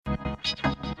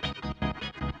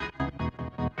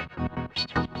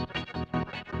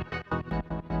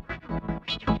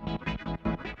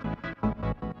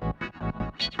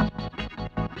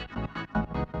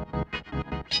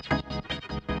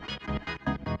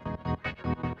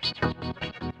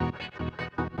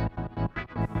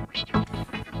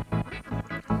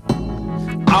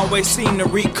always seem to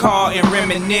recall and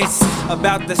reminisce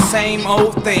about the same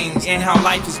old things and how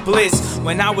life is bliss.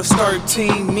 When I was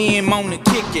 13, me and Mona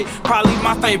kick it. Probably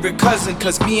my favorite cousin,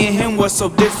 cause me and him was so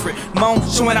different. Mon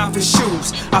showing off his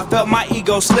shoes, I felt my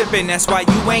ego slipping. That's why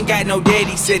you ain't got no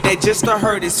daddy, said that just to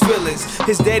hurt his feelings.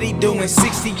 His daddy doing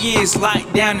 60 years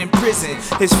locked down in prison,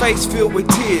 his face filled with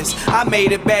tears. I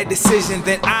made a bad decision,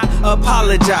 then I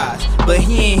apologized, but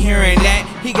he ain't hearing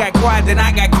that. He got quiet, then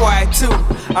I got quiet too.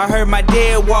 I heard my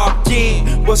dad walk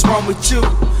in, what's wrong with you?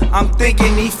 I'm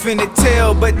thinking he finna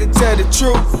tell, but to tell the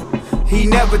truth, he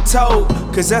never told,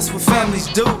 cause that's what families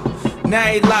do. Now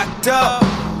he locked up,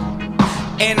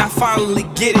 and I finally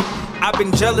get it. I've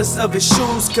been jealous of his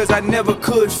shoes, cause I never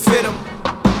could fit them.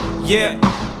 Yeah,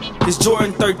 his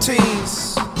Jordan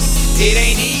 13s. It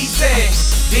ain't easy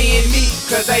being me,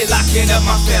 cause they locking up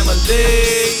my family.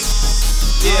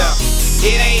 Yeah,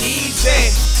 it ain't easy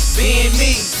being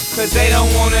me, cause they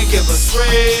don't wanna give us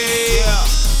free.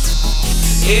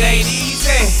 It ain't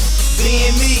easy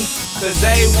being me, cause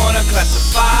they wanna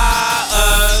classify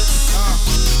us.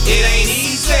 It ain't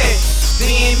easy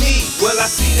being me. Will I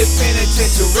see the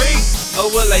penitentiary,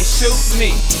 or will they shoot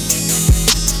me?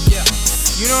 Yeah,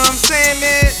 you know what I'm saying,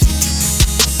 man?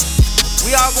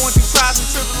 We all going through trials and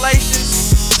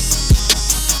tribulations.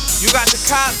 You got the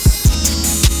cops,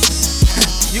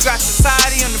 you got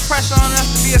society under pressure on us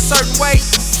to be a certain way.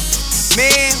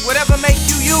 Man, whatever make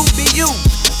you, you be you.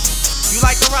 You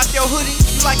like to rock your hoodie,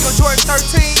 you like your Jordan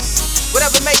 13,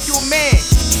 whatever make you a man.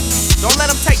 Don't let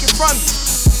them take it from you.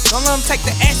 Don't let them take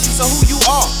the essence of who you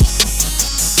are.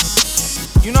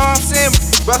 You know what I'm saying?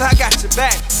 Brother, I got your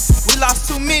back. We lost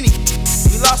too many.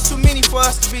 We lost too many for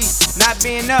us to be not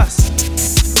being us.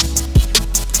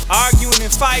 Arguing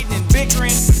and fighting and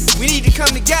bickering. We need to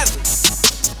come together.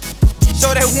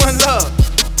 Show that one love.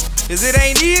 Cause it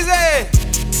ain't easy.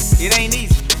 It ain't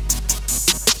easy.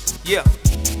 Yeah.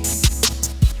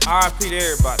 R.I.P. to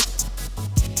everybody.